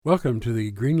Welcome to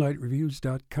the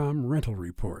GreenlightReviews.com rental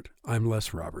report. I'm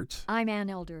Les Roberts. I'm Ann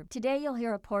Elder. Today you'll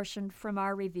hear a portion from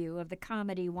our review of the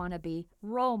comedy wannabe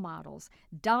Role Models.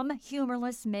 Dumb,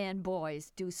 humorless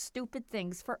man-boys do stupid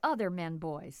things for other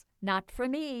men-boys. Not for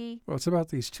me. Well, it's about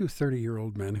these two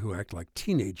 30-year-old men who act like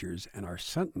teenagers and are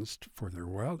sentenced for their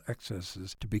wild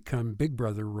excesses to become Big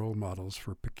Brother role models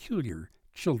for peculiar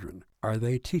children. Are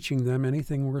they teaching them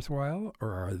anything worthwhile,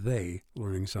 or are they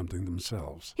learning something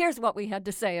themselves? Here's what we had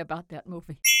to say about that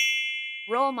movie.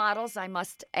 Role Models, I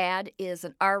must add, is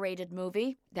an R-rated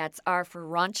movie. That's R for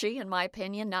raunchy, in my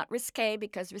opinion, not risque,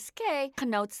 because risque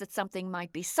connotes that something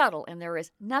might be subtle, and there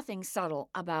is nothing subtle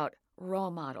about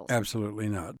Role Models. Absolutely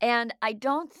not. And I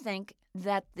don't think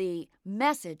that the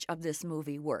message of this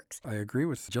movie works. I agree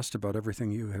with just about everything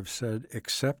you have said,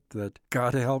 except that,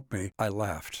 God help me, I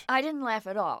laughed. I didn't laugh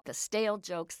at all. The stale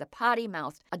jokes, the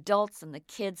potty-mouthed adults and the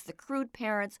kids, the crude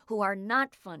parents who are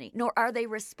not funny, nor are they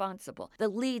responsible, the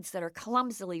leads that are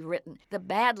clumsily written, the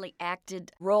badly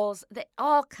acted roles, they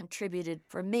all contributed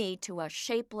for me to a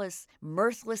shapeless,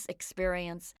 mirthless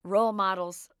experience. Role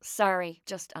Models, sorry,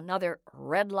 just another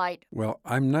red light. Well,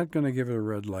 I'm not going to give it a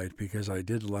red light because I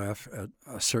did laugh at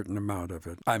a certain amount of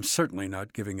it. I'm certainly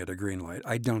not giving it a green light.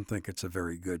 I don't think it's a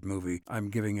very good movie. I'm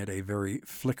giving it a very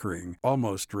flickering,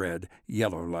 almost red,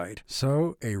 yellow light.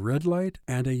 So, a red light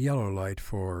and a yellow light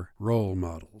for Role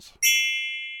Models.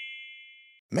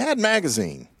 Mad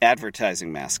Magazine.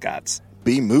 Advertising mascots.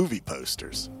 B-movie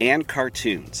posters. And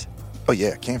cartoons. Oh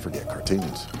yeah, can't forget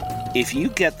cartoons. If you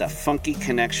get the funky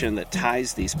connection that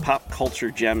ties these pop culture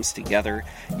gems together,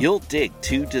 you'll dig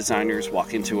Two Designers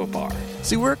Walk Into a Bar.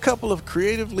 See, we're a couple of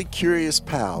creatively curious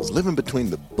pals living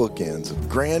between the bookends of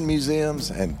grand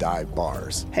museums and dive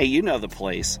bars. Hey, you know the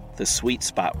place, the sweet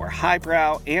spot where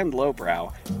highbrow and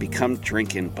lowbrow become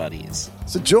drinking buddies.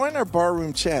 So join our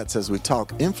barroom chats as we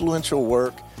talk influential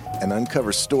work and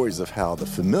uncover stories of how the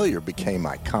familiar became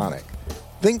iconic.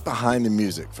 Think behind the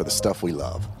music for the stuff we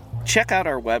love. Check out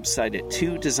our website at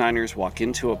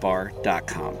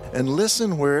twodesignerswalkintoabar.com. And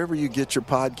listen wherever you get your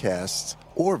podcasts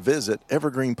or visit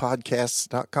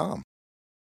evergreenpodcasts.com.